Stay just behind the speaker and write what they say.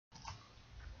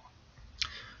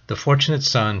The Fortunate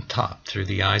Son, topped through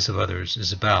the eyes of others,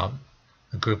 is about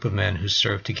a group of men who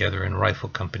served together in Rifle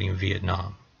Company in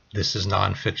Vietnam. This is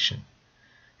non-fiction.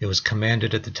 It was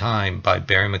commanded at the time by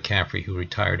Barry McCaffrey, who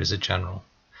retired as a general.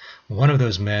 One of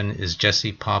those men is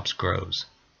Jesse Pops Groves,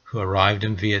 who arrived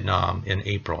in Vietnam in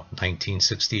April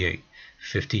 1968,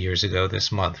 50 years ago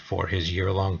this month, for his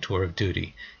year-long tour of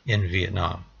duty in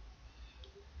Vietnam.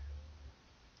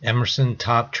 Emerson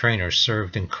top trainers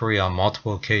served in Korea on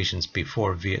multiple occasions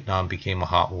before Vietnam became a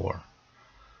hot war.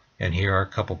 And here are a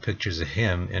couple pictures of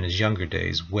him in his younger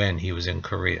days when he was in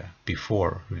Korea,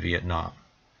 before Vietnam.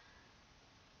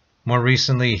 More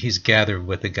recently, he's gathered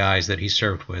with the guys that he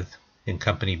served with in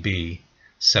Company B,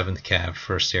 7th Cav,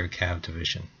 1st Air Cav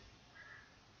Division.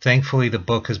 Thankfully, the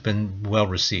book has been well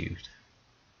received,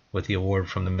 with the award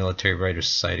from the Military Writers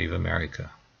Society of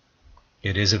America.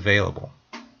 It is available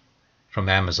from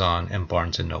Amazon and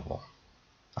Barnes & Noble.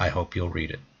 I hope you'll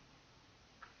read it.